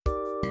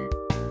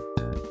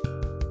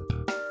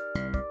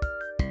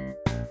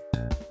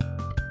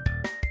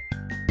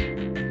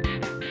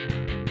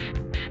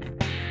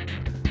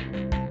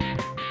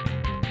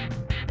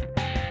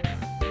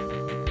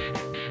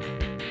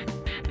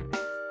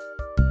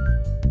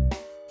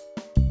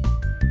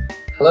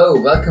Hello,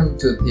 welcome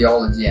to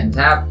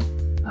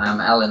TheologyUntapped.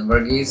 I'm Alan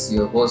Verghese,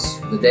 your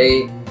host for the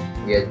day.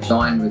 We are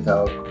joined with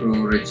our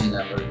crew,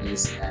 Regina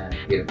Verghese and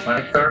Peter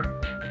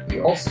Paniker. We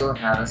also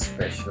have a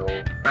special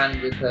friend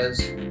with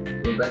us,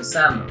 Ruben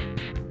Samuel.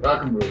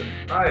 Welcome, Ruben.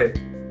 Hi.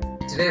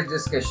 Today's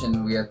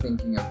discussion, we are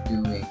thinking of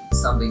doing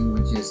something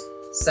which is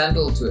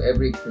central to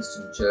every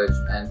Christian church,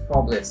 and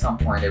probably at some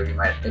point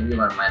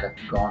everyone might have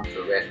gone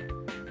through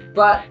it.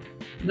 But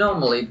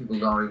normally people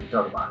don't really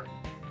talk about it.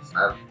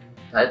 I've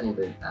titled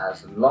it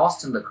as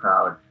Lost in the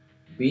Crowd,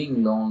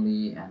 Being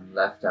Lonely and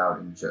Left Out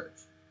in Church.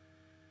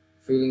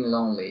 Feeling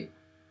lonely,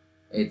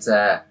 it's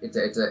a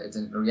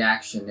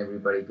reaction,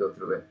 everybody go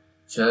through it.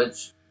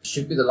 Church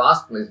should be the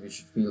last place we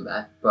should feel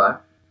that,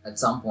 but at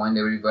some point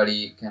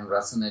everybody can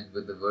resonate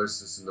with the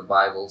verses in the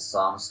Bible.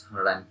 Psalms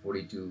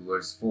 142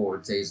 verse 4,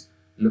 it says,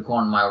 "Look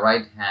on my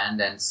right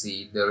hand and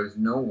see, there is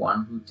no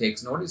one who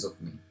takes notice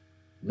of me.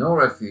 No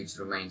refuge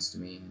remains to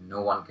me, and no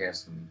one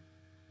cares for me."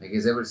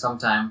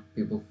 Sometime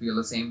people feel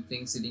the same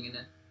thing sitting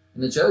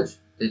in a church.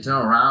 They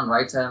turn around,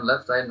 right side and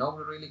left side,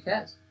 nobody really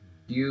cares.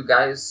 Do you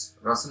guys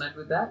resonate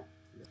with that?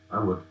 I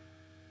would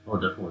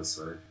definitely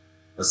say,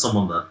 as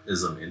someone that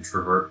is an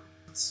introvert,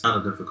 it's kind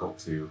of difficult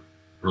to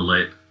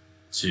relate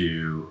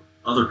to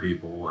other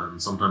people,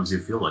 and sometimes you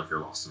feel like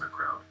you're lost in a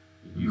crowd.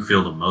 You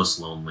feel the most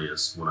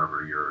loneliest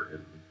whenever you're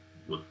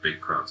with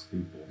big crowds of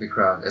people. Big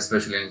crowd,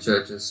 especially in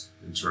churches.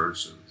 In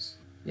churches.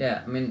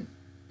 Yeah, I mean,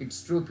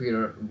 it's true,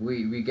 Peter.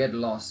 We get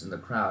lost in the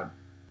crowd.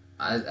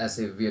 As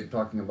if we are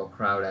talking about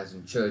crowd as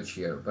in church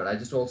here, but I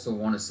just also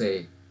want to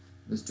say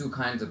there's two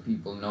kinds of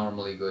people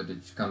normally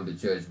come to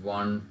church.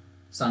 One,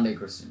 Sunday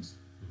Christians.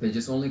 They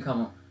just only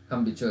come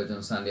to church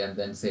on Sunday and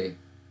then say,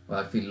 "Well,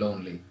 I feel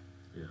lonely."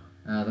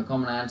 Yeah. The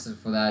common answer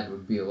for that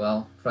would be,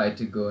 well, try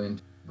to go and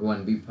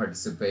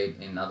participate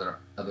in other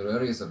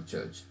areas of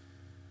church.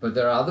 But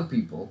there are other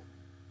people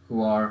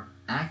who are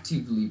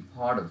actively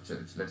part of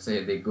church. Let's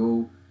say they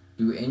go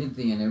do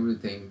anything and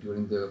everything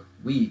during the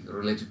week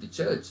related to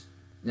church,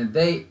 and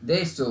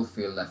they still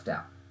feel left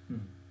out.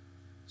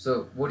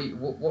 So what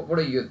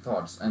are your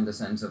thoughts in the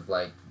sense of,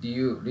 like, do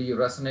you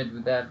resonate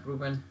with that,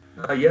 Ruben?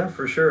 Yeah,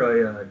 for sure.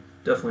 I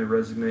definitely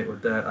resonate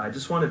with that. I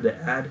just wanted to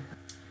add,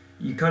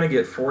 you kind of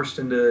get forced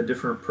into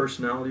different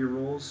personality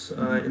roles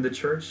in the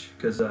church,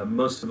 because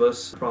most of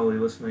us probably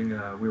listening,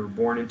 we were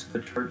born into the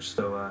church.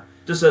 So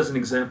just as an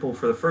example,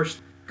 for the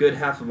first good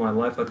half of my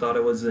life, I thought I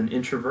was an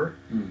introvert.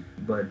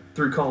 But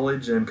through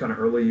college and kind of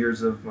early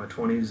years of my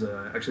 20s,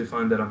 I actually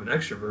find that I'm an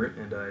extrovert,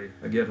 and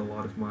I get a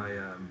lot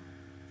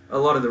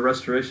of the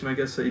restoration, I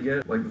guess, that you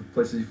get. Like, the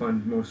places you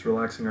find most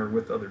relaxing are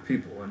with other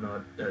people and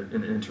not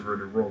in an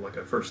introverted role like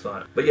I first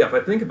thought. But yeah, if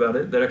I think about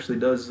it, that actually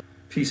does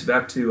piece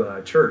back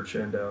to church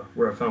and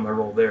where I found my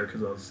role there,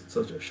 because I was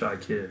such a shy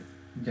kid.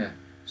 Yeah.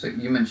 So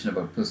you mentioned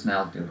about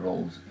personality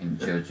roles in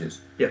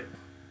churches. Yeah.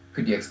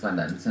 Could you explain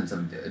that in the sense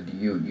of, do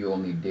you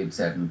only did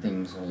certain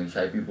things only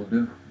shy people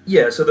do?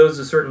 Yeah, so there's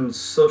a certain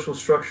social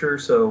structure,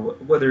 so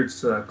whether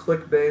it's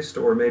clique-based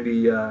or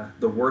maybe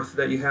the worth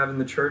that you have in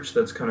the church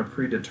that's kind of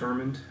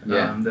predetermined,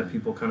 that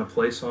people kind of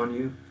place on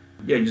you.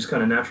 Yeah, you just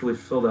kind of naturally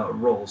fill that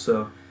role.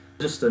 So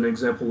just an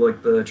example,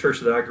 like the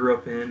church that I grew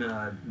up in,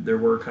 there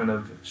were kind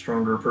of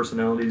stronger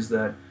personalities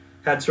that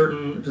had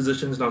certain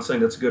positions. Not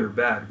saying that's good or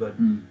bad, but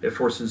it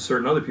forces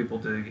certain other people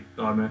to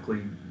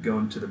automatically go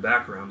into the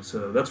background.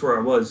 So that's where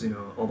I was,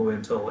 all the way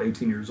until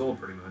 18 years old,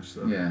 pretty much.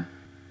 So. Yeah,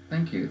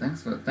 thank you.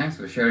 Thanks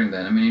for sharing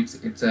that. I mean,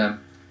 it's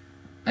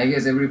I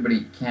guess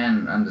everybody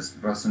can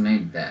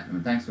resonate that. I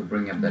mean, thanks for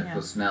bringing up that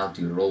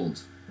personality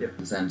roles. Yeah. In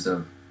the sense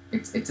of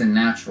it's a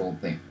natural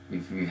thing.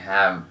 If you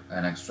have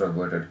an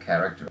extroverted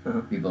character,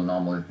 people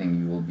normally think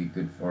you will be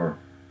good for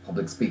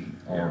public speaking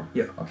or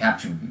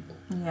capturing people.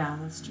 Yeah,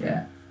 that's true.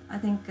 Yeah. I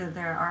think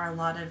there are a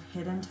lot of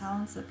hidden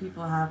talents that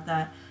people have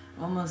that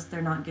almost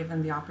they're not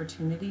given the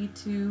opportunity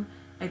to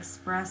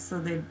express, so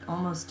they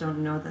almost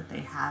don't know that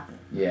they have it.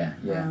 Yeah.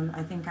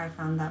 I think I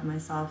found that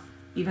myself.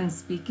 Even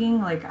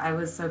speaking, like, I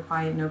was so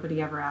quiet,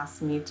 nobody ever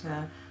asked me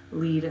to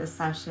lead a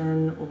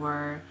session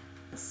or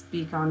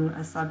speak on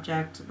a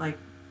subject, like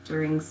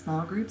during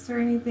small groups or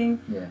anything.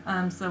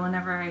 Yeah. So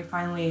whenever I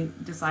finally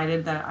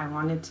decided that I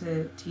wanted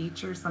to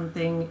teach or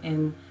something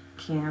in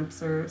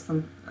camps or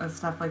some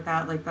stuff like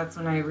that, like, that's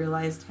when I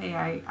realized, hey,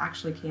 I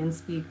actually can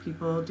speak.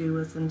 People do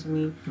listen to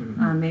me.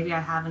 Maybe I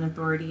have an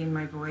authority in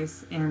my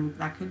voice, and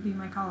that could be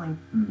my calling.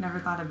 Never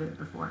thought of it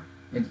before.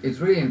 It's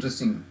really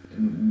interesting.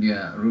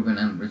 Yeah, Ruben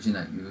and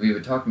Regina, we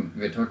were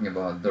talking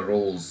about the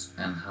roles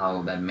and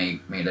how that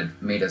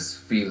made us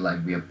feel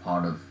like we are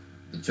part of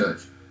the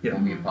church. Yeah. Or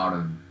we are part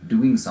of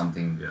doing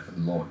something for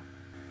the Lord.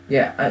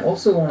 Yeah, I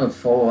also want to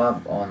follow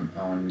up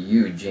on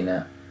you,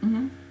 Gina.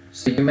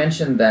 So you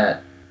mentioned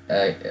that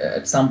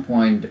at some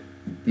point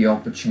the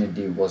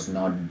opportunity was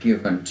not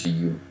given to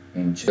you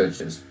in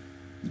churches.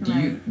 Do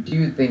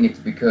you think it's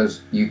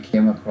because you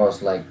came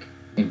across like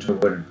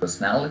introverted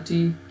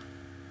personality?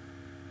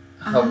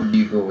 How would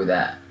you go with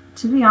that?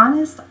 To be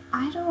honest,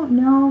 I don't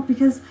know,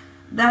 because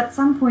at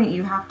some point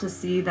you have to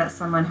see that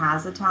someone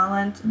has a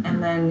talent,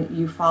 and then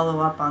you follow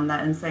up on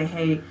that and say,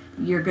 hey,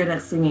 you're good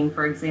at singing,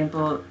 for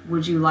example,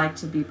 would you like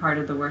to be part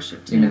of the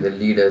worship team? Even the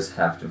leaders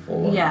have to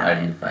follow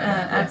identify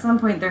that. At some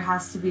point there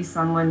has to be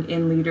someone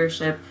in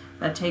leadership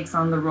that takes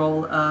on the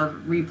role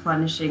of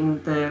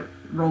replenishing the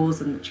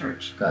roles in the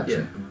church.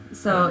 Gotcha.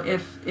 So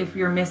if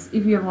you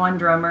have one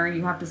drummer,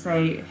 you have to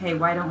say, hey,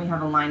 why don't we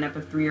have a lineup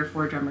of 3 or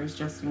 4 drummers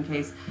just in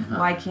case?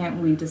 Why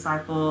can't we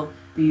disciple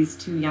these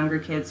 2 younger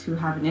kids who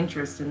have an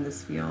interest in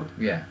this field?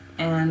 Yeah.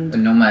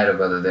 And no matter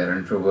whether they're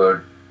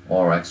introvert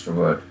or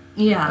extrovert,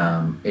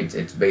 yeah,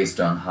 it's based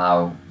on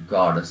how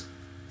God is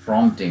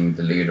prompting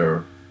the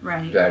leader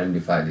right. to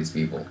identify these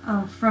people.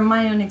 Oh, from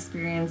my own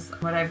experience,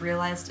 what I've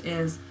realized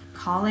is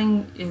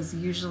calling is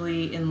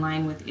usually in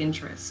line with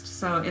interest.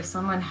 So if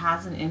someone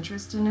has an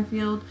interest in a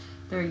field,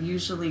 they're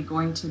usually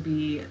going to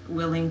be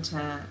willing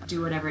to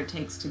do whatever it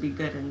takes to be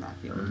good in that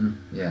field.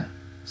 Yeah.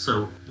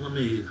 So let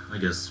me, I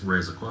guess,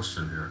 raise a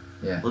question here.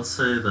 Yeah. Let's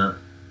say that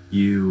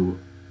you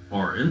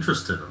are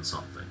interested in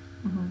something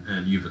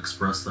and you've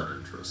expressed that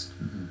interest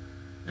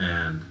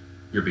and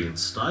you're being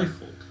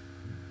stifled.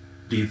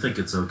 Do you think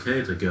it's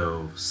okay to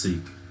go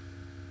seek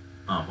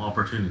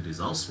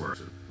opportunities elsewhere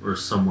or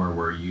somewhere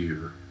where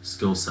your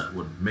skill set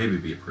would maybe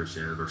be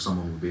appreciated or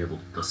someone would be able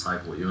to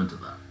disciple you into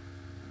that?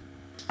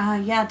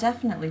 Yeah,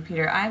 definitely,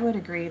 Peter. I would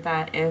agree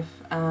that if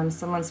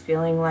someone's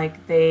feeling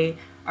like they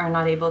are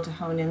not able to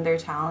hone in their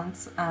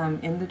talents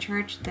in the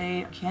church,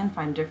 they can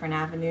find different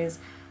avenues.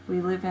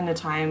 We live in a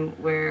time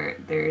where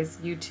there's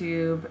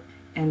YouTube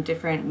and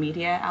different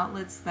media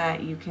outlets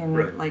that you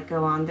can like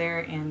go on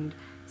there and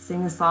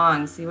sing a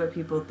song, see what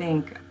people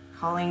think.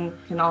 Calling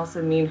can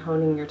also mean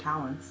honing your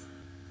talents.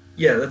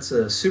 Yeah, that's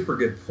a super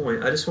good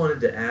point. I just wanted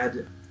to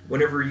add,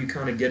 whenever you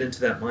kind of get into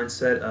that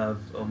mindset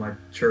of, oh, my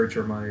church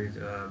or my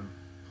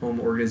home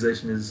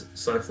organization is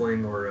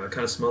stifling or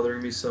kind of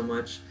smothering me so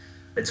much,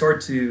 it's hard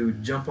to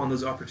jump on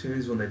those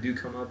opportunities when they do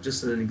come up.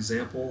 Just as an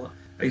example,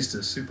 I used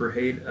to super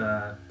hate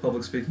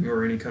public speaking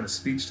or any kind of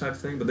speech type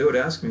thing, but they would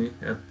ask me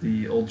at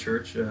the old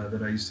church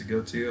that I used to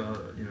go to.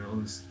 I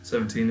was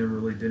 17, never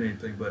really did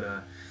anything, but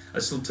I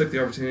still took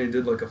the opportunity and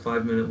did like a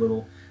 5-minute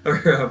little,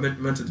 or I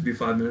meant it to be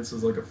 5 minutes. It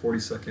was like a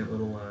 40-second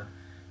little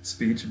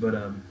speech. But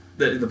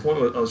the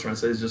point I was trying to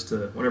say is just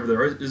to, whenever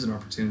there is an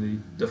opportunity,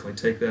 definitely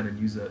take that and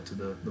use that to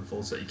the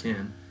fullest that you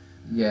can.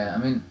 Yeah, I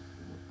mean,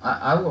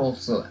 I would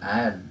also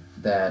add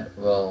that,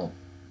 well,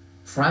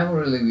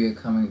 primarily we are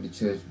coming to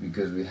church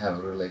because we have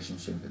a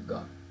relationship with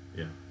God.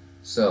 Yeah.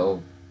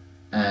 So,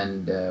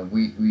 and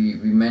we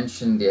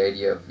mentioned the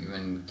idea of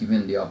even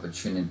given the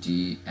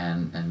opportunity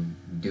and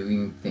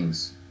doing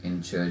things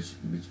in church,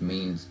 which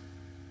means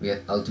we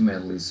are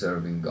ultimately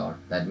serving God.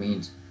 That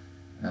means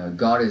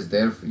God is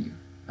there for you.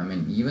 I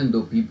mean, even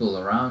though people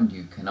around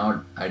you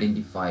cannot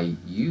identify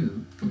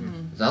you,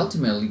 because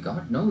ultimately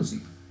God knows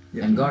you.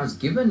 Yeah. And God has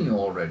given you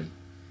already.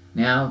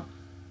 Now,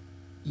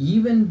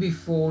 even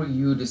before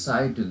you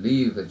decide to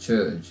leave the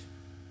church,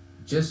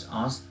 just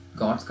ask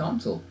God's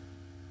counsel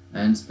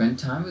and spend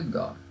time with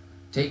God.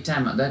 Take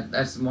time.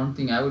 That's one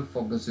thing I would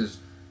focus is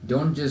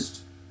don't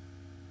just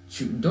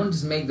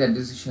make that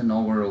decision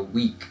over a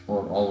week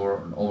or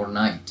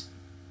overnight.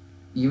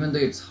 Even though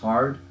it's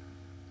hard,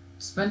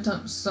 spend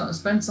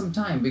some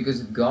time,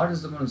 because if God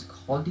is the one who's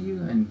called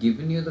you and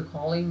given you the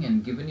calling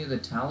and given you the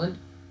talent,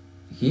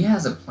 He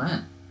has a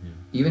plan.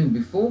 Even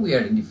before we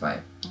identify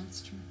it.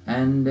 That's true.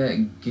 And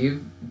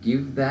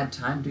give that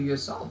time to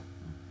yourself.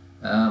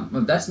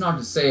 But that's not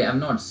to say, I'm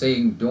not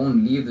saying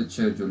don't leave the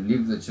church or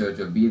leave the church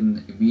or be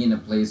in a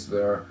place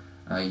where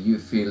you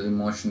feel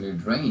emotionally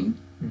drained.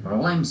 But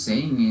all I'm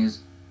saying is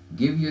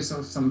give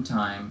yourself some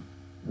time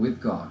with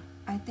God.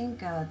 I think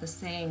the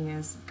saying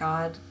is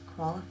God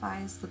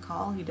qualifies the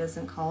call. He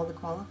doesn't call the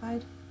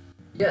qualified.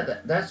 Yeah,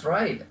 that's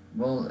right.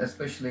 Well,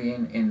 especially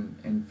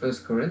in 1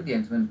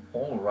 Corinthians, when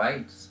Paul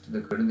writes to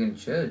the Corinthian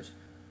church,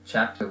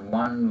 chapter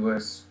 1,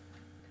 verse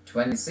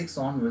 26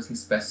 onwards,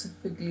 he's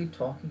specifically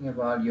talking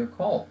about your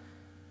call.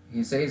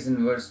 He says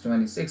in verse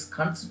 26,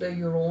 consider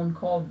your own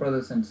call,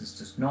 brothers and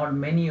sisters. Not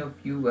many of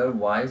you were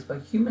wise by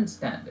human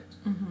standards.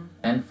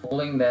 And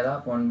following that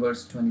up on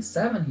verse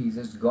 27, he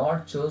says,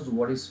 God chose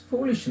what is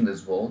foolish in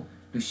this world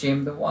to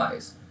shame the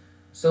wise.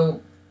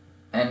 So,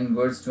 and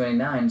verse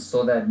 29,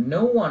 so that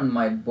no one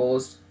might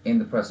boast in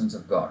the presence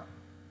of God.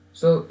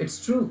 So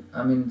it's true.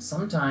 I mean,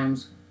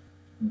 sometimes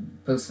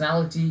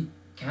personality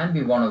can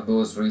be one of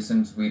those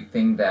reasons we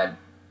think that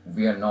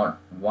we are not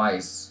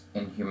wise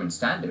in human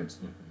standards,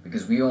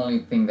 because we only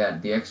think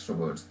that the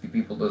extroverts, the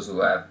people, those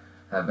who have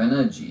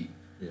energy,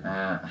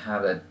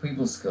 have that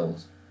people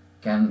skills,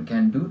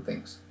 can do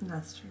things.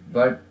 That's true.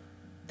 But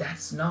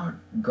that's not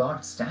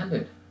God's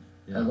standard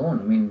alone.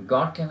 I mean,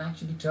 God can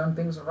actually turn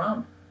things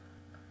around.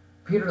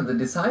 Peter, the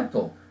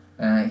disciple,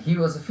 he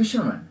was a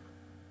fisherman,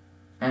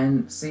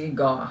 and see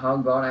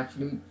how God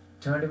actually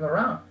turned him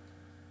around.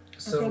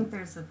 So, I think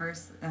there's a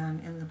verse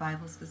in the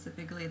Bible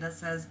specifically that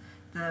says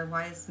the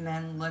wise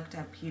men looked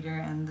at Peter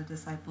and the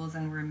disciples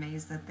and were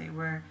amazed that they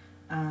were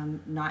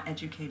not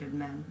educated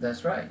men.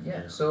 That's right,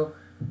 yeah. So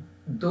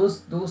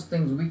those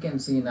things we can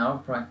see in our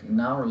practice, in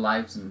our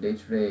lives and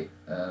day-to-day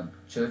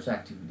church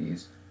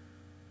activities.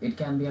 It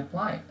can be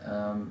applied.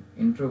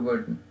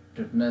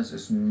 Introvertedness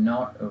is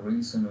not a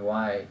reason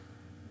why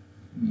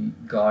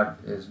God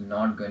is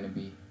not going to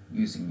be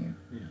using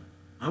you. Yeah.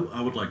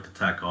 I would like to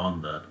tack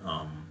on that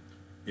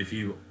if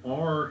you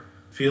are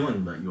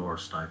feeling that you are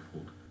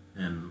stifled,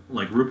 and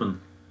like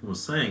Ruben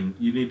was saying,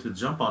 you need to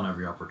jump on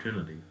every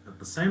opportunity. At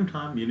the same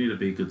time, you need to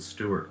be a good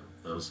steward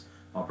of those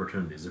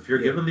opportunities. If you're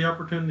given the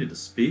opportunity to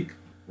speak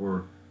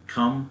or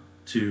come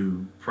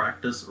to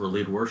practice or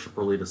lead worship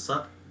or lead a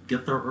set,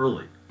 get there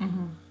early.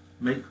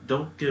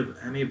 Don't give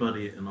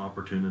anybody an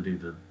opportunity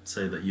to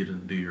say that you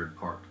didn't do your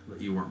part, that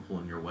you weren't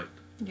pulling your weight.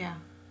 Yeah.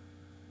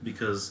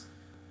 Because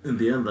in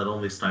the end, that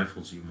only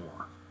stifles you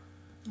more.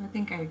 I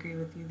think I agree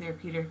with you there,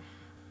 Peter.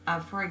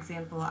 For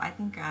example, I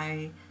think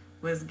I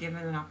was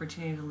given an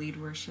opportunity to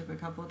lead worship a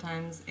couple of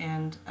times,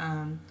 and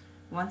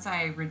once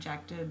I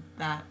rejected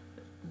that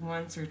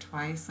once or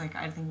twice, like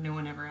I think no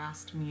one ever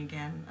asked me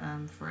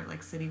again for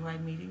like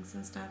citywide meetings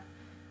and stuff.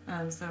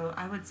 So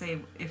I would say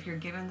if you're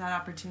given that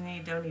opportunity,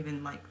 don't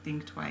even like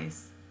think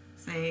twice.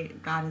 Say,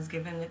 God has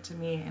given it to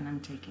me and I'm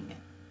taking it.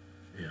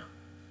 Yeah,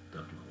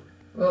 definitely.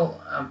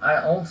 Well, I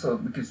also,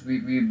 because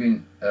we've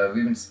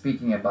been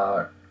speaking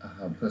about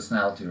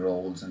personality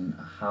roles and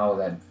how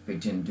that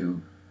fit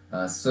into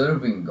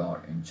serving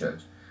God in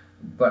church,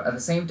 but at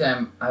the same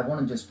time, I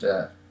want to just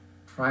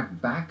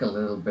track back a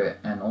little bit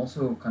and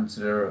also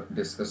consider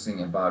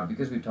discussing about,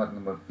 because we're talking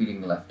about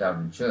feeling left out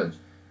in church,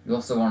 we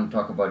also want to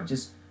talk about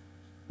just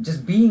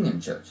being in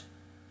church.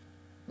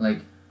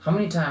 Like, how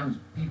many times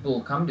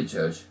people come to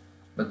church,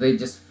 but they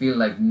just feel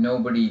like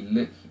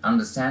nobody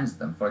understands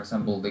them. For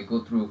example, they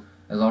go through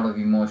a lot of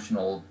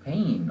emotional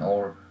pain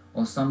or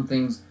some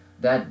things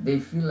that they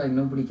feel like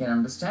nobody can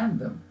understand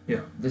them.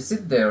 Yeah. They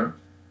sit there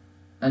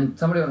and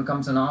somebody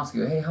comes and asks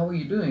you, hey, how are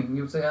you doing?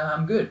 You say,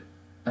 I'm good.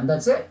 And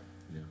that's it.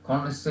 Yeah.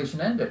 Conversation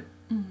ended.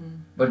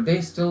 But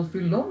they still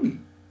feel lonely.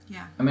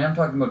 Yeah. I mean, I'm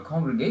talking about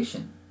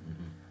congregation.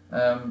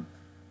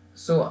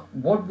 So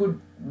what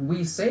would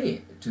we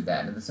say to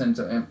that, in the sense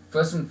of,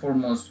 first and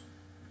foremost,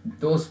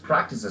 those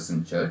practices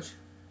in church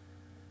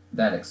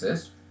that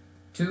exist,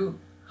 to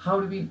how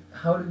do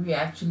we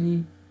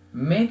actually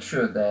make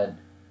sure that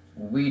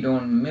we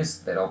don't miss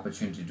that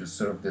opportunity to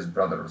serve this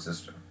brother or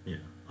sister? Yeah,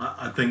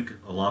 I think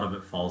a lot of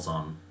it falls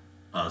on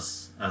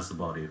us as the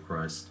body of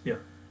Christ. Yeah.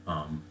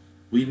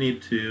 We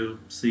need to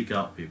seek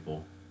out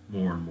people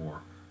more and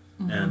more.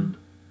 And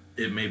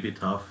it may be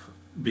tough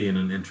being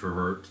an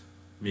introvert.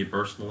 Me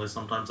personally,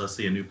 sometimes I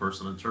see a new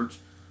person in church.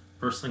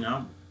 First thing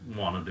I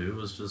want to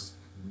do is just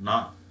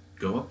not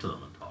go up to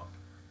them and talk.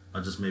 I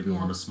just maybe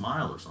want to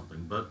smile or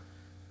something. But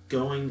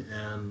going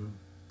and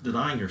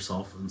denying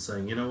yourself and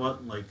saying, you know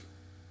what, like,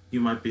 you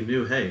might be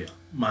new. Hey,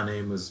 my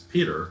name is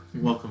Peter.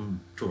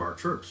 Welcome to our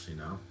church, you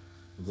know.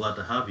 I'm glad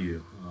to have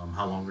you.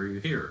 How long are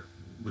you here?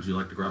 Would you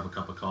like to grab a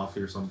cup of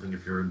coffee or something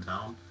if you're in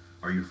town?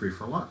 Are you free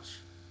for lunch?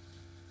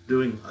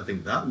 Doing, I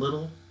think, that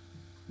little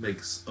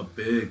makes a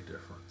big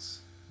difference.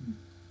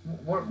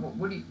 What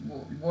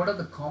are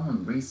the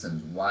common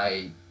reasons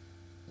why,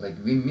 like,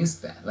 we miss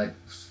that? Like,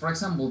 for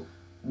example,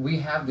 we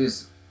have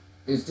this,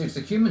 it's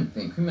a human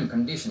thing, human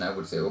condition, I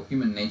would say, or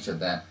human nature,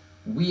 that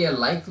we are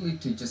likely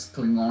to just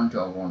cling on to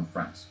our own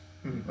friends,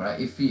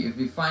 right? If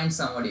we find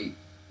somebody,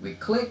 we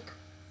click,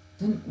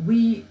 then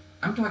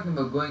I'm talking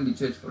about going to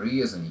church for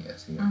years and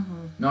years here,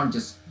 not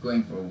just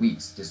going for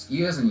weeks, just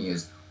years and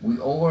years. We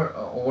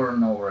over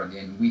and over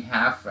again, we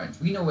have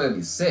friends. We know where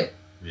we sit.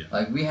 Yeah.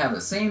 Like, we have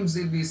the same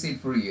seat we sit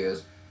for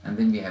years, and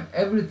then we have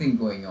everything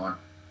going on.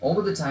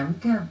 Over the time,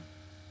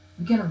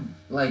 we kind of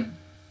like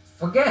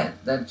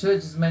forget that church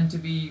is meant to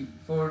be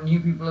for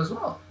new people as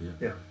well.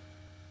 Yeah.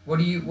 What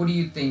do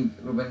you think,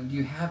 Ruben? Do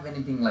you have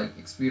anything like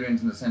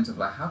experience in the sense of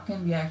like how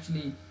can we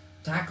actually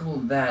tackle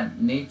that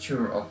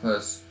nature of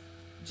us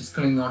just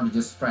clinging on to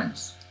just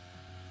friends?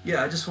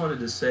 Yeah, I just wanted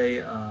to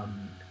say,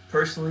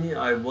 personally,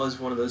 I was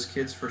one of those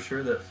kids for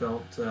sure that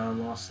felt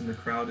lost in the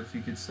crowd, if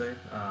you could say.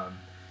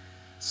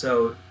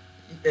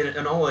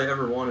 And all I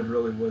ever wanted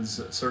really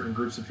was certain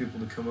groups of people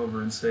to come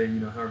over and say, you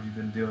know, how have you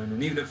been doing?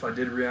 And even if I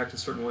did react a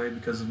certain way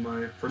because of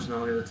my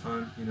personality at the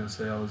time, you know,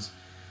 say I was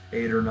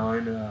 8 or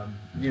 9,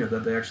 you know,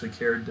 that they actually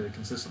cared to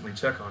consistently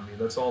check on me.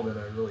 That's all that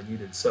I really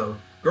needed. So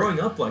growing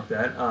up like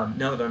that,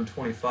 now that I'm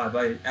 25,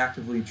 I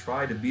actively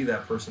try to be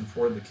that person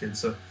for the kids.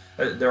 So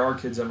there are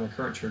kids at my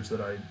current church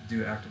that I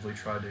do actively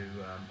try to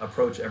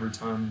approach every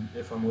time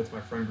if I'm with my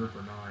friend group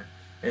or not.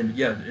 And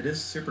yeah, it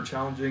is super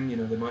challenging. You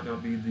know, they might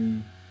not be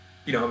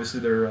you know, obviously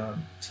they're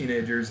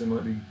teenagers. They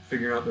might be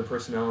figuring out their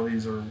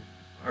personalities, or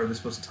are they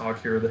supposed to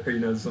talk here or there? You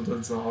know, sometimes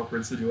it's an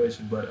awkward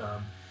situation. But,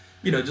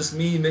 you know, just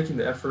me making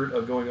the effort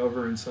of going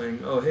over and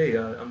saying, oh, hey,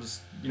 I'm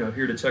just, you know,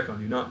 here to check on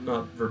you. Not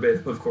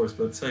verbatim, of course,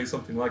 but saying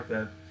something like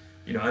that,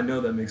 you know, I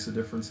know that makes a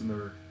difference in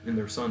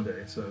their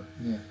Sunday. So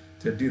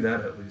to do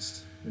that at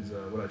least is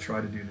what I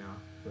try to do now.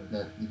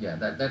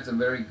 But That's a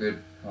very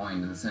good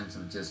point in the sense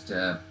of just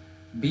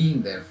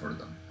being there for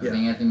them. I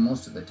think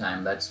most of the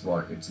time that's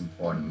what it's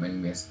important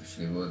when we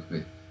especially work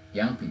with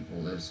young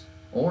people is,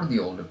 or the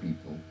older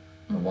people,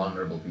 the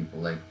vulnerable people,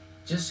 like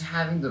just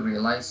having the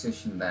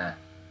realization that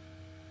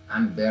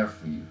I'm there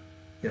for you.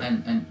 Yeah.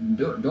 And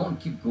don't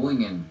keep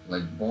going and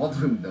like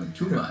bothering them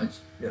too much,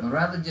 Yeah. but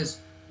rather just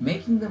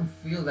making them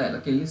feel that,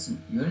 okay,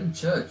 listen, you're in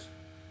church,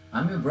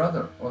 I'm your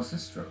brother or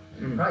sister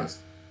in Christ,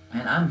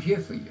 and I'm here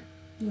for you.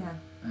 Yeah.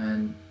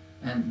 And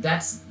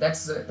that's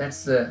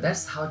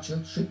how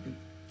church should be.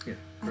 Yeah,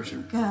 I for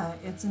sure. think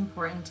it's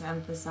important to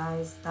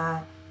emphasize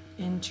that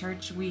in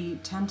church we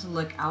tend to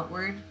look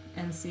outward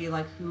and see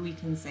like who we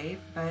can save,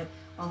 but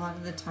a lot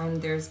of the time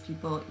there's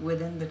people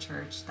within the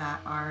church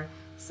that are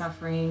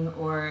suffering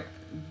or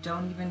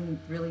don't even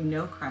really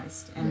know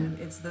Christ, and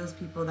it's those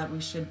people that we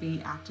should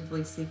be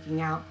actively seeking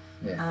out.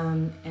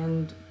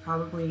 And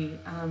probably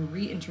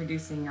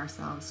reintroducing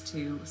ourselves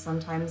to.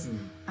 Sometimes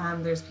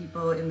there's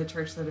people in the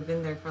church that have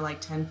been there for like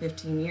 10,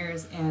 15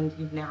 years and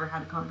you've never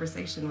had a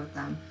conversation with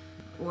them,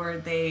 or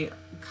they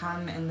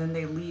come and then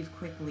they leave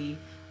quickly.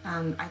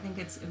 I think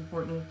it's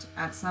important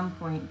at some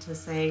point to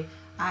say,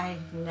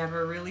 I've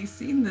never really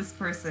seen this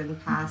person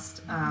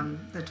past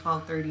the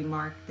 12:30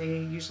 mark. They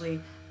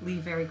usually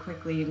leave very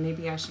quickly.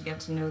 Maybe I should get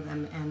to know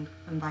them and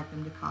invite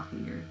them to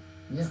coffee or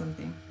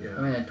something. Yeah.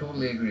 I mean, I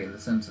totally agree in the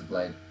sense of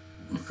like,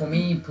 for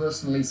me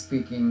personally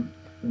speaking,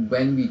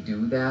 when we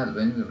do that,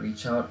 when we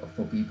reach out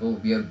for people,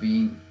 we are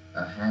being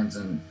hands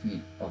and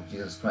feet of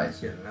Jesus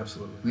Christ. Yeah,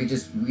 absolutely. We're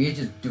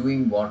just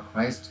doing what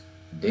Christ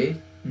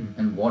did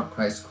and what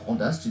Christ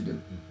called us to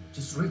do.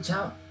 Just reach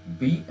out,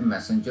 be a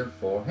messenger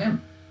for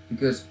Him,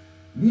 because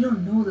we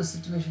don't know the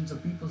situations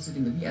of people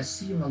sitting there. We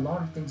assume a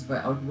lot of things by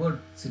outward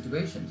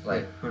situations,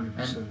 like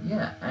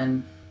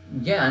 100%.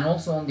 and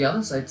also on the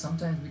other side,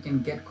 sometimes we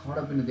can get caught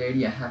up into the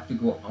idea I have to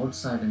go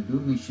outside and do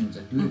missions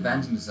and do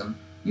evangelism.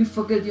 You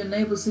forget your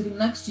neighbor sitting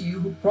next to you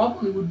who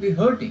probably would be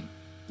hurting,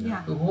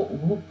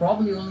 who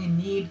probably only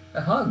need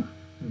a hug.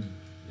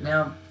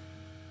 Now,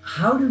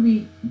 how do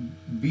we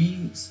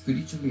be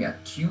spiritually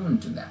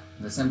attuned to that?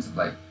 In the sense of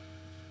like,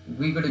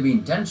 we got to be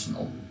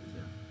intentional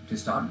to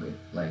start with.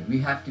 Like, we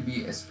have to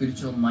be a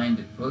spiritual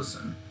minded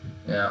person,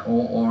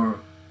 or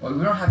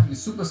we don't have to be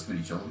super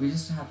spiritual. We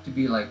just have to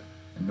be like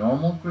a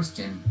normal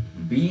Christian,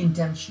 be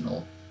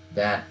intentional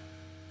that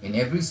in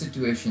every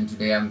situation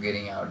today I'm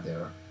getting out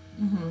there,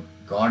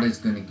 God is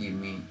going to give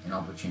me an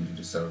opportunity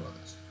to serve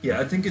others. Yeah,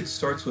 I think it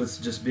starts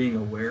with just being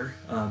aware.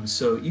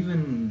 So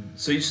you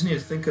just need to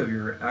think of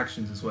your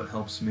actions is what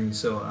helps me.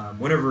 So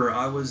whenever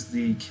I was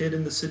the kid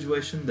in the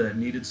situation that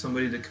needed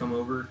somebody to come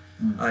over,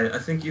 I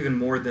think even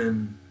more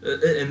than,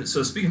 and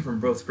so speaking from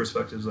both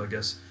perspectives, I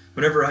guess,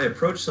 whenever I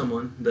approach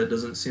someone that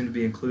doesn't seem to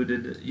be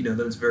included, then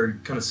it's very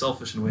kind of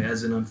selfish in a way,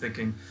 as in I'm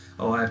thinking,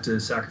 oh, I have to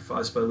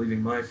sacrifice by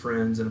leaving my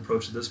friends and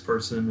approach this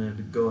person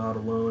and go out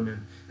alone,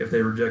 and if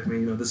they reject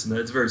me, this and that.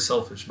 It's very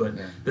selfish. But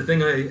the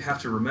thing I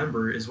have to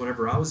remember is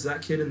whenever I was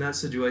that kid in that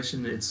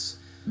situation, it's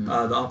the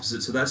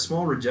opposite. So that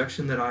small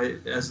rejection that I,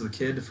 as the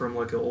kid, from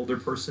like an older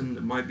person,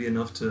 it might be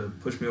enough to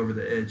push me over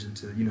the edge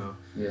into,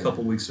 a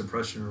couple weeks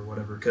depression or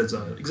whatever. Because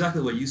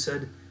exactly what you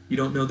said, you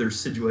don't know their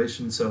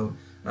situation. So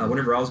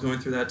whenever I was going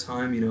through that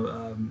time,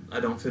 I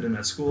don't fit in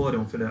at school, I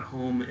don't fit at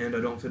home, and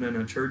I don't fit in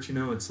at church.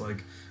 It's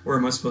like, where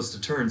am I supposed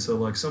to turn? So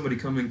like somebody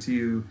coming to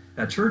you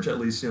at church, at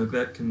least,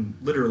 that can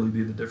literally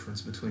be the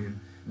difference between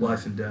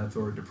life and death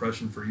or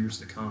depression for years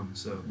to come.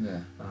 So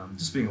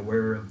just being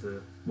aware of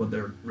what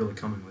they're really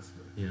coming with.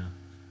 Yeah.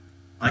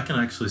 I can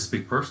actually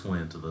speak personally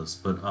into this,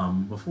 but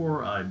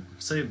before I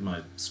say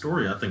my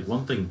story, I think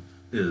one thing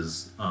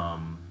is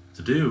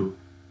to do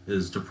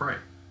is to pray.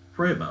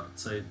 Pray about it.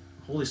 Say,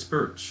 Holy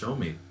Spirit, show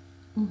me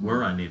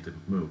where I need to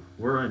move,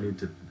 who I need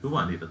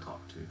to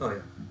talk to. Oh,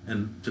 yeah.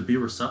 And to be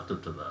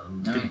receptive to that.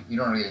 And you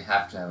don't really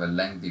have to have a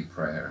lengthy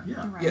prayer.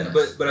 Yeah. Right. Yeah,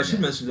 but I should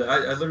mention that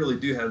I literally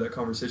do have that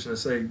conversation. I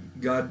say,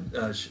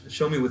 God,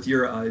 show me with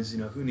your eyes,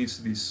 who needs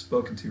to be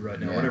spoken to right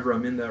now, whenever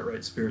I'm in that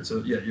right spirit.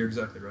 So, yeah, you're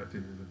exactly right,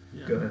 Peter.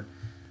 Go ahead.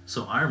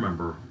 So I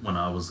remember when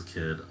I was a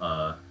kid,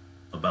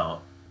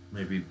 about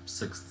maybe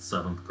 6th,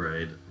 7th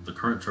grade, the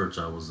current church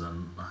I was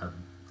in, I had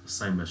the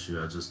same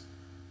issue.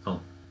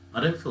 I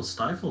didn't feel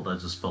stifled, I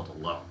just felt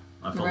alone.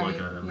 I felt like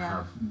I didn't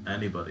have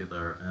anybody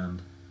there.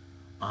 And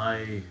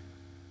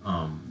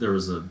there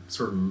was a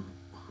certain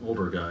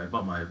older guy,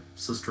 about my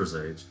sister's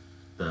age,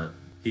 that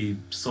he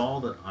saw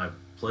that I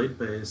played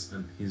bass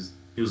and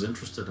he was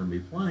interested in me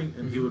playing,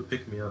 and he would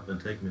pick me up and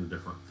take me to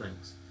different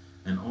things.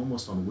 And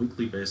almost on a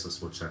weekly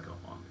basis would check up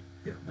on me.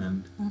 Yeah.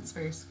 And That's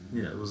very sweet.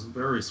 yeah, it was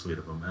very sweet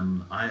of him.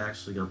 And I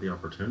actually got the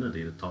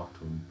opportunity to talk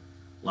to him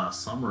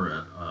last summer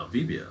at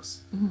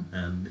VBS,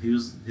 and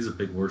he's a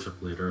big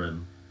worship leader,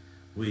 and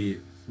we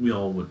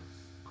all would,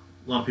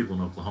 a lot of people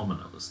in Oklahoma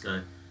know this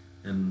guy,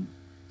 and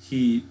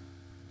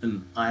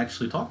I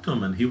actually talked to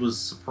him, and he was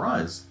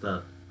surprised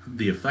that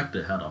the effect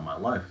it had on my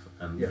life.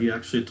 And he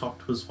actually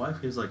talked to his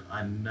wife. He's like,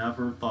 I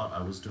never thought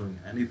I was doing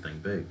anything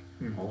big.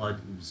 All I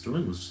was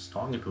doing was just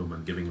talking to him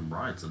and giving him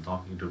rides and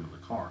talking to him in the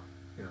car.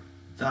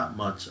 That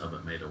much of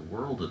it made a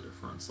world of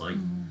difference. Like,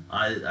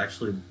 I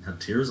actually had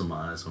tears in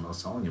my eyes when I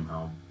was telling him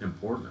how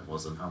important it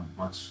was and how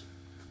much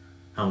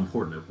how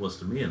important it was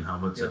to me and how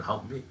much it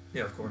helped me.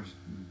 Yeah, of course.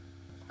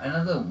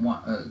 Another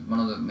one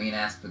of the main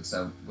aspects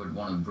I would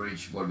want to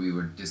bridge what we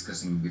were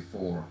discussing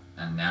before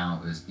and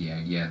now is the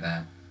idea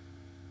that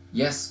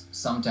yes,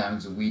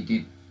 sometimes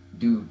we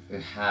do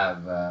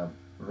have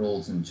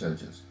roles in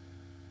churches.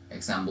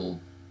 Example,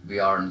 we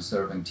are in a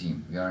serving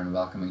team, we are in a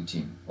welcoming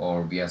team,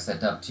 or we are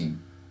set up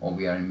team, or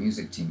we are in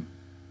music team.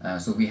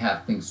 So we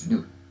have things to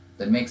do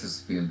that makes us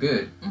feel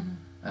good,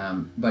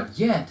 but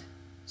yet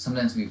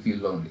sometimes we feel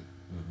lonely.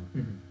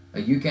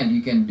 You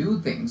can do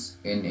things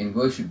in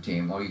worship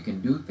team, or you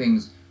can do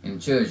things in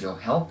church or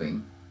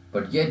helping,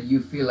 but yet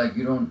you feel like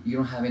you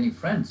don't have any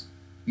friends.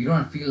 You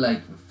don't feel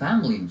like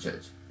family in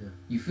church. Yeah.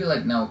 You feel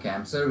like now, okay,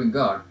 I'm serving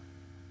God,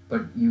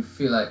 but you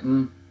feel like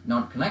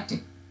not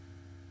connecting,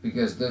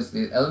 because there's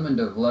the element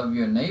of love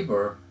your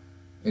neighbor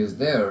is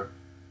there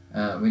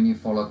when you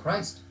follow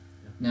Christ.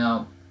 Yeah.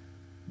 Now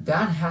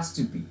that has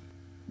to be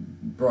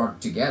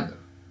brought together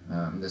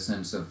in the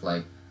sense of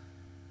like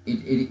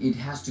it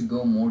has to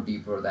go more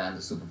deeper than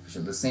the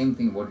superficial. The same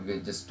thing what we're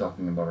just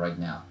talking about right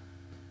now.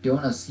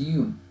 Don't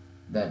assume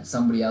that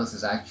somebody else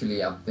is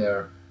actually up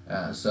there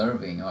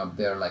serving or up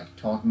there like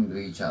talking to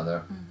each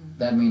other.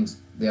 That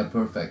means they are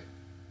perfect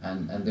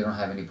and they don't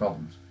have any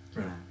problems.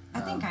 Right. Yeah.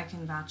 I think I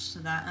can vouch to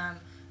that.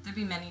 There'd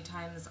be many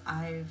times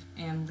I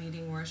am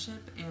leading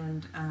worship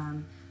and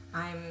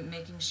I'm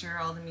making sure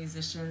all the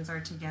musicians are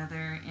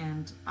together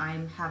and I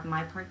have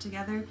my part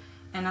together.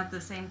 And at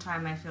the same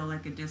time, I feel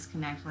like a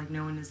disconnect, like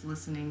no one is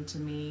listening to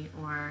me,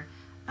 or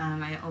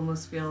I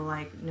almost feel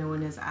like no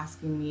one is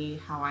asking me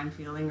how I'm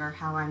feeling or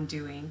how I'm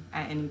doing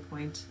at any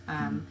point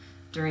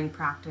during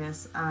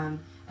practice. And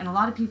a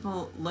lot of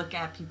people look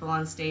at people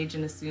on stage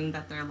and assume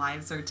that their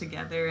lives are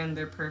together and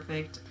they're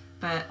perfect.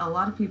 But a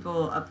lot of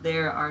people up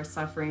there are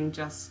suffering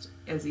just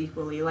as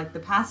equally. Like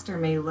the pastor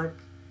may look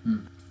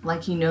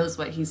like he knows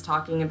what he's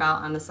talking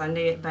about on a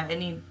Sunday, but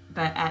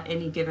at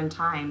any given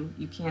time,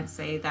 you can't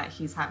say that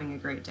he's having a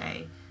great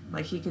day.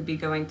 Like he could be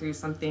going through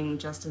something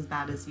just as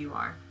bad as you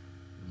are.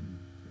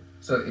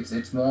 So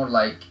it's more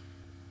like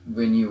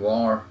when you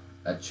are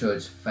a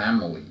church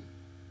family,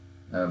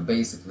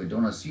 basically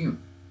don't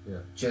assume. Yeah.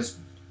 Just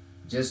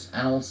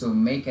and also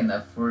make an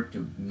effort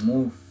to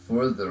move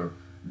further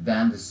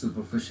than the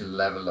superficial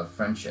level of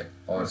friendship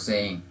or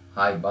saying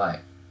hi,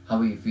 bye. How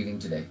are you feeling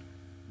today?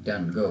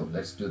 Done, go.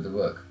 Let's do the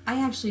work.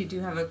 I actually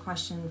do have a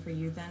question for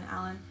you then,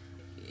 Alan.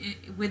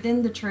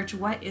 Within the church,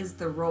 what is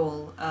the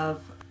role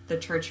of the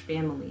church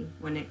family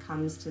when it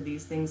comes to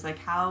these things? Like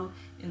how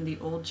in the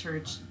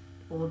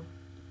in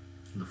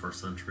the first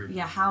century?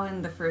 Yeah, how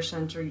in the first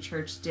century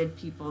church did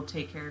people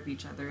take care of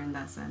each other in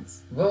that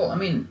sense? Well, I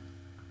mean,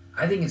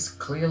 I think it's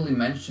clearly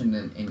mentioned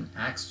in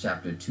Acts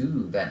chapter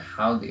 2 that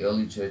how the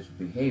early church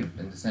behaved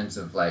in the sense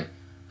of like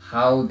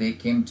how they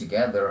came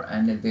together,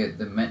 and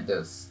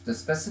the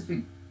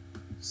specific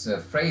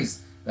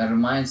phrase that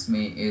reminds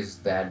me is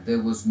that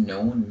there was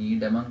no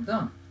need among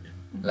them. Yeah.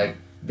 Like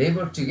they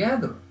were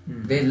together.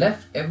 They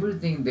left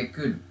everything they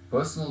could,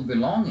 personal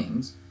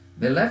belongings,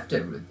 they left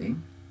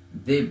everything,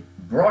 they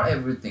brought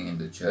everything in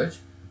the church,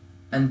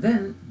 and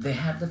then they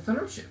had the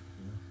fellowship.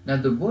 Now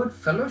the word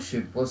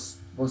fellowship was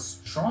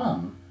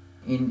strong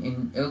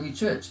in early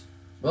church.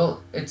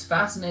 Well, it's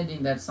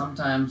fascinating that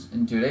sometimes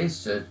in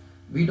today's church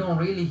we don't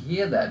really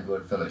hear that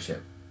word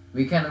fellowship.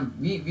 We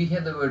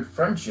hear the word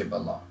friendship a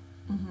lot,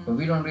 but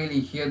we don't really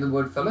hear the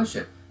word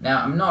fellowship.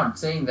 Now I'm not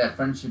saying that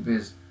friendship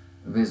is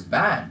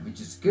bad,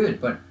 which is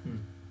good, but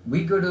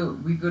we got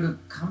to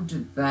come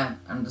to that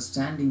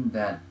understanding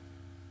that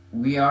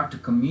we are to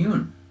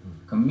commune.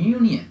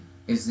 Communion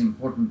is the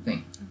important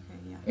thing.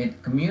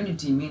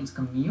 Community means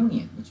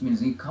communion, which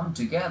means we come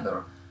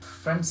together.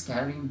 Friends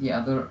carrying the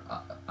other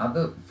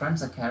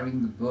friends are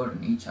carrying the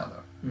burden each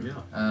other.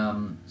 Yeah.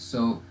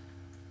 So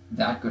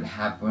that could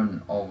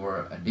happen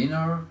over a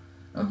dinner,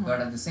 but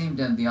at the same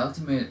time, the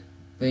ultimate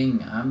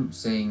thing I'm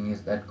saying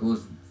is that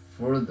goes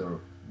further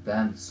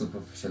than the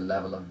superficial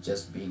level of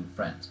just being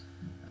friends.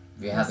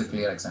 We have the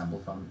clear example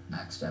from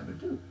Acts chapter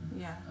 2,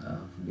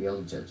 from the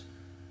early church.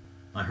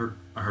 I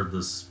heard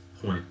this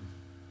point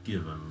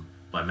given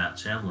by Matt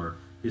Chandler.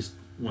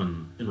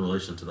 When in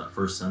relation to that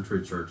first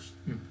century church,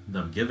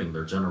 them giving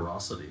their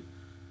generosity,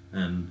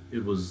 and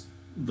it was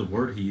the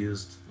word he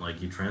used, like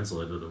he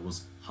translated it,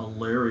 was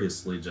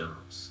hilariously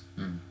generous.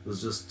 It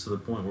was just to the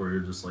point where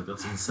you're just like,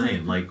 that's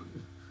insane. Like,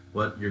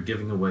 what, you're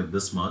giving away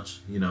this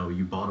much? You know,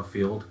 you bought a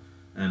field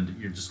and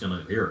you're just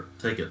gonna, here,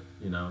 take it.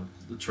 You know,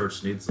 the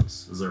church needs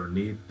this. Is there a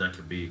need that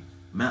could be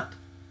met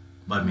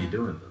by me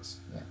doing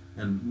this? Yeah.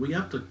 And we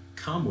have to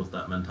come with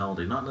that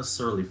mentality, not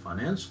necessarily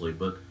financially,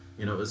 but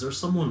you know, is there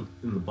someone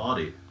in the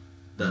body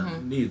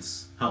that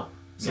needs help?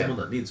 Someone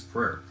that needs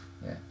prayer?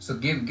 Yeah. So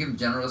give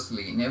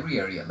generously in every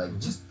area, like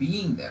just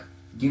being there.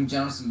 Give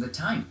generously the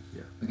time.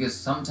 Yeah. Because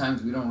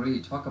sometimes we don't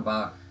really talk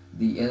about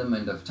the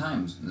element of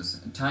time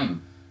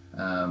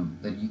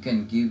that you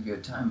can give your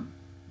time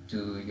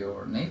to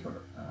your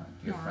neighbor,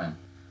 to your friend.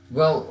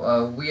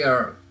 Well, we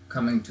are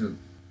coming to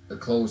a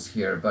close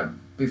here, but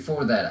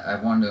before that,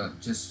 I want to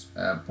just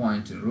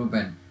point to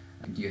Ruben.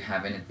 Do you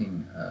have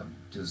anything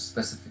to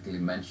specifically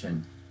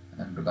mention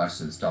in regards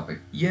to this topic?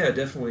 Yeah,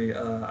 definitely.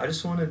 I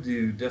just wanted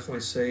to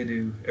definitely say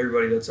to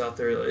everybody that's out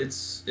there,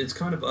 it's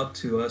kind of up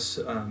to us.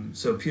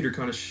 So Peter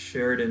kind of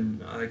shared,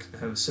 and I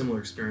have a similar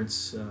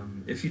experience.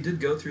 If you did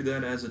go through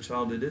that as a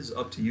child, it is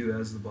up to you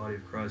as the body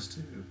of Christ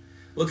to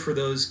look for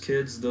those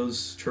kids,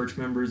 those church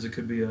members. It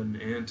could be an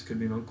aunt, it could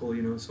be an uncle,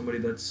 somebody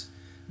that's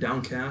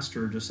downcast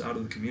or just out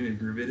of the community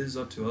group. It is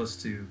up to us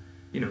to,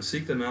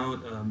 seek them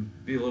out,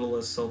 be a little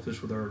less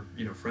selfish with our,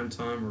 friend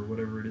time or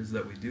whatever it is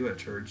that we do at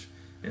church.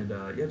 And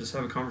just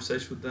have a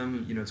conversation with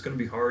them. It's going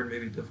to be hard,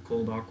 maybe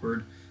difficult,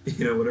 awkward,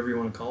 whatever you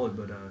want to call it.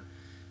 But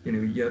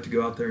you have to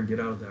go out there and get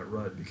out of that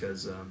rut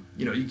because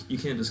you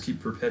can't just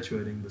keep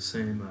perpetuating the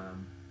same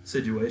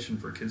situation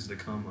for kids to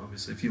come.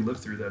 Obviously, if you live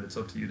through that, it's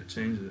up to you to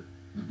change it.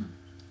 Mm-hmm.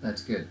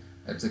 That's good.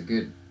 That's a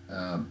good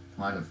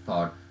point of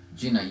thought.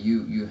 Gina,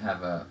 you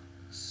have a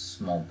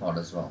small thought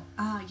as well.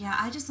 Yeah,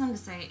 I just wanted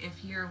to say,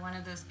 if you're one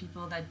of those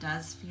people that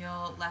does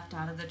feel left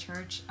out of the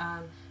church,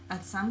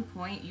 at some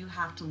point you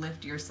have to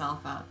lift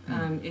yourself up.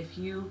 If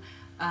you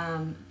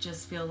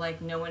just feel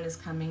like no one is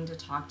coming to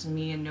talk to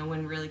me and no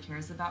one really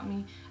cares about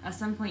me, at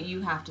some point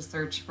you have to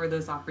search for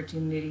those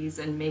opportunities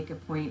and make a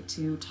point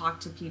to talk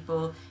to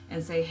people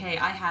and say, hey,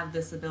 I have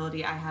this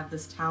ability, I have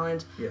this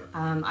talent,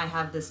 I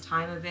have this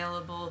time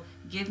available,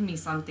 give me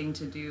something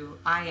to do.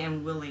 I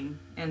am willing,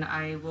 and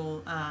I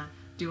will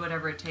do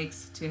whatever it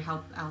takes to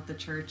help out the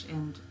church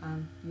and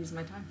use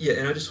my time. Yeah,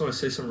 and I just want to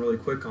say something really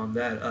quick on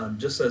that.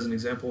 Just as an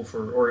example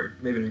or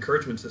maybe an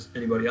encouragement to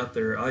anybody out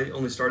there, I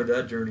only started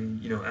that journey,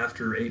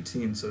 after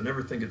 18, so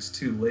never think it's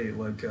too late.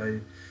 Like, I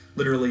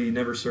literally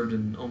never served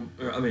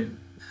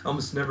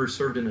almost never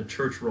served in a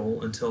church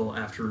role until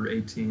after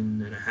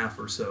 18 and a half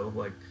or so,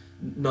 like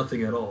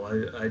nothing at all.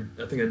 I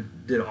think I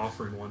did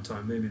offering one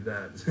time, maybe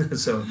that.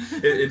 So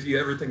if you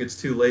ever think it's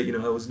too late,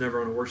 I was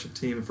never on a worship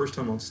team. The first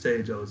time on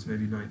stage, I was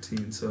maybe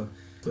 19. So,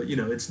 but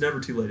it's never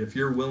too late. If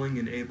you're willing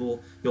and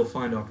able, you'll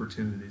find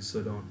opportunities.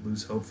 So don't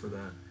lose hope for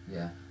that.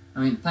 Yeah.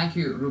 Thank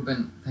you,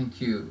 Ruben. Thank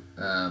you,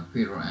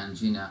 Peter and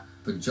Gina,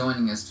 for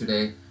joining us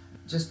today.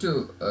 Just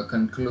to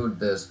conclude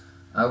this,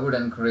 I would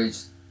encourage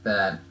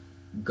that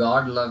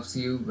God loves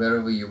you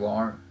wherever you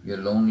are. You're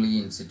lonely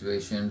in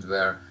situations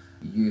where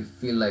you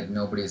feel like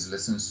nobody is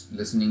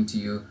listening to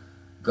you.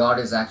 God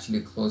is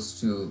actually close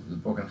to the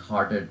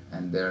brokenhearted,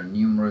 and there are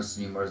numerous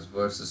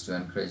verses to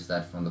encourage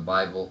that from the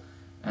Bible.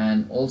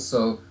 And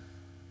also,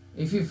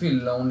 if you feel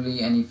lonely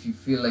and if you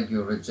feel like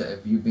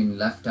if you've been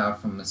left out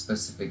from a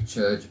specific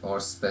church or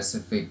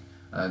specific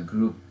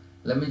group,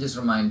 let me just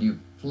remind you,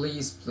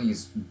 please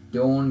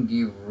don't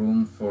give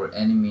room for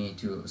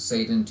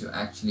Satan to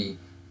actually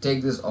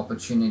take this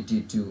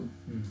opportunity to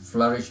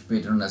flourish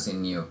bitterness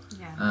in you.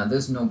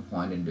 There's no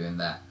point in doing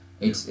that.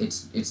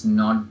 It's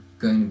not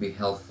going to be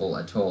helpful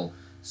at all.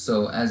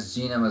 So as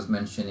Gina was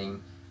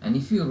mentioning, and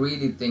if you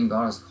really think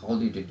God has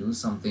called you to do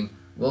something,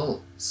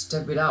 well,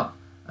 step it up.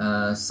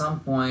 Some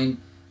point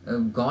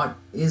God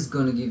is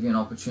going to give you an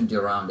opportunity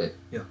around it.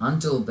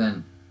 Until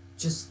then,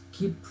 just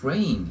keep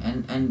praying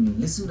and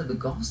listen to the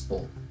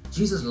gospel.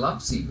 Jesus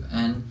loves you,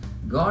 and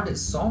God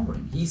is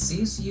sovereign. He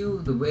sees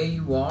you the way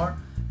you are,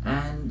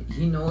 and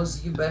He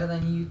knows you better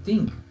than you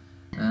think.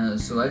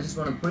 So I just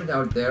want to put it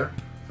out there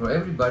for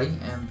everybody,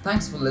 and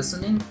thanks for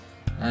listening.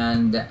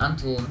 And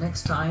until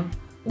next time,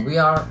 we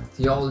are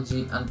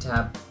Theology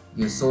Untapped,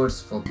 your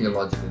source for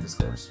theological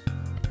discourse.